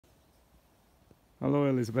Hello,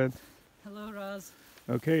 Elizabeth. Hello, Raz.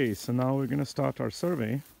 Okay, so now we're going to start our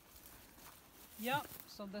survey. Yeah,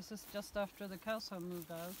 so this is just after the cows have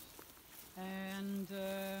moved out. And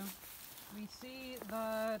we see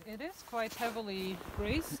that it is quite heavily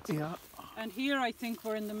grazed. Yeah. And here I think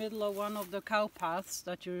we're in the middle of one of the cow paths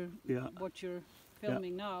that what you're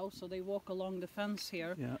filming now. So they walk along the fence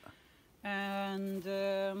here. Yeah. And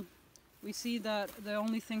we see that the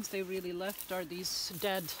only things they really left are these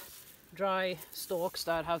dead, dry stalks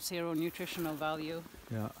that have zero nutritional value.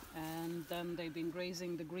 Yeah. And then they've been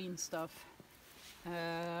grazing the green stuff,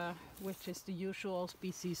 which is the usual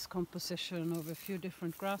species composition of a few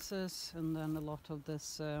different grasses, and then a lot of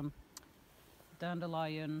this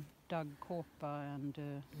dandelion, dagkorpa, and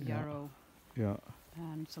yarrow, Yeah.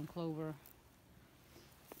 and some clover.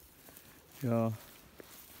 Yeah.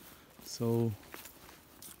 So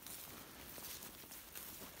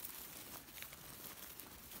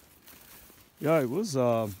yeah, it was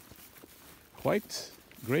quite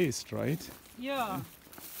grazed, right? Yeah.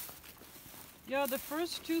 Yeah, the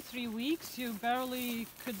first 2-3 weeks you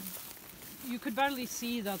could barely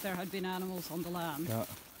see that there had been animals on the land. Yeah.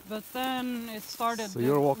 But then it started. So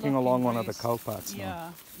you're walking along one of the grazed. cow paths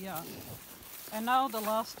now. Yeah, yeah. And now the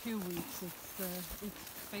last few weeks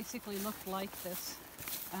it's basically looked like this.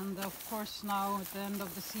 And of course now at the end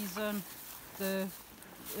of the season the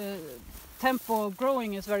tempo of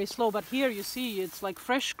growing is very slow, but here you see it's like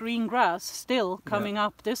fresh green grass still coming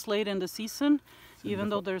up this late in the season, even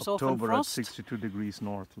though there's often frost. At 62 degrees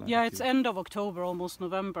north latitude. Yeah, it's end of October, almost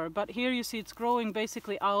November, but here you see it's growing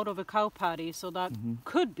basically out of a cow paddy, so that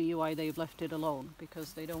could be why they've left it alone,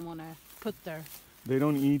 because they don't want to put their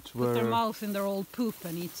mouth in their old poop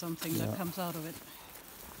and eat something that comes out of it.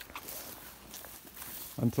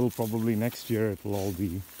 Until probably next year it will all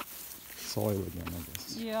be soil again, I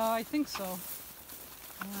guess. Yeah, I think so.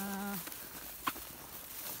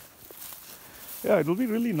 Yeah, it'll be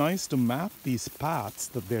really nice to map these paths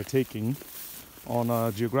that they're taking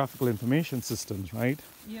on geographical information systems, right?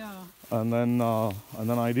 Yeah. And then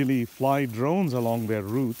ideally fly drones along their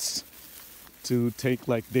routes to take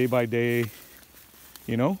like day by day,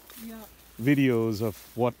 videos of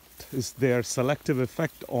what is their selective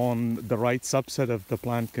effect on the right subset of the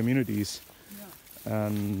plant communities. Yeah.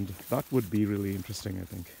 And that would be really interesting, I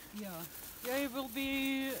think. Yeah. Yeah, it will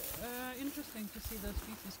be interesting to see the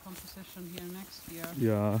species composition here next year.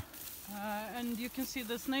 Yeah. And you can see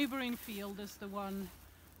this neighboring field is the one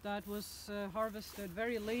that was harvested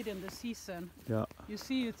very late in the season. Yeah. You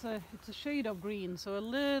see it's a shade of green, so a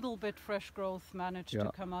little bit fresh growth managed to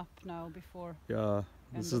come up now before. Yeah.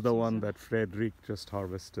 This is the one that Frederick just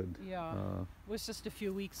harvested. Yeah. It was just a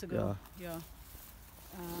few weeks ago. Yeah.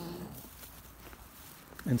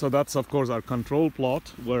 And so that's of course our control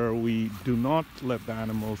plot where we do not let the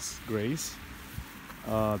animals graze,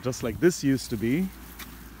 just like this used to be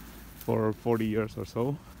for 40 years or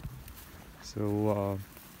so. So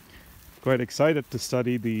quite excited to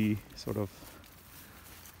study the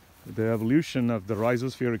evolution of the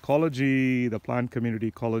rhizosphere ecology, the plant community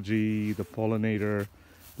ecology, the pollinator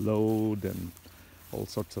load, and all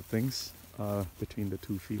sorts of things between the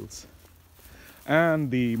two fields.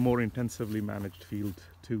 And the more intensively managed field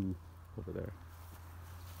too over there.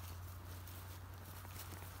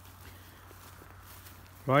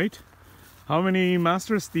 Right? How many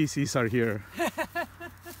master's theses are here? Well,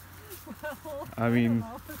 I mean,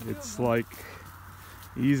 don't know, it's like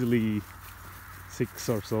easily 6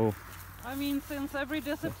 or so. I mean, since every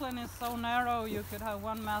discipline is so narrow, you could have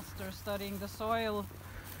one master studying the soil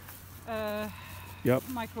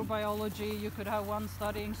microbiology, you could have one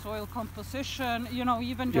studying soil composition,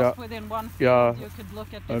 even just within one field you could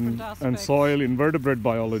look at different aspects. And soil invertebrate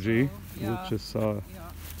biology, so, which is a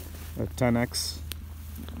 10x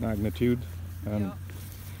magnitude.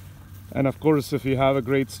 And of course, if you have a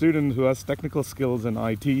great student who has technical skills in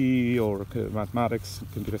IT or mathematics,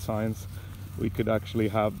 computer science, we could actually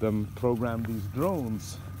have them program these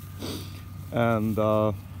drones, and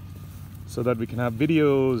so that we can have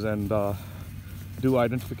videos and do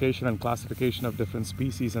identification and classification of different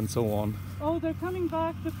species and so on. Oh, they're coming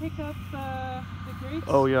back to pick up the grapes?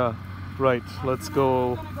 Oh yeah, right. Let's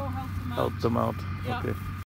go help them out. help them out. Yeah. Okay.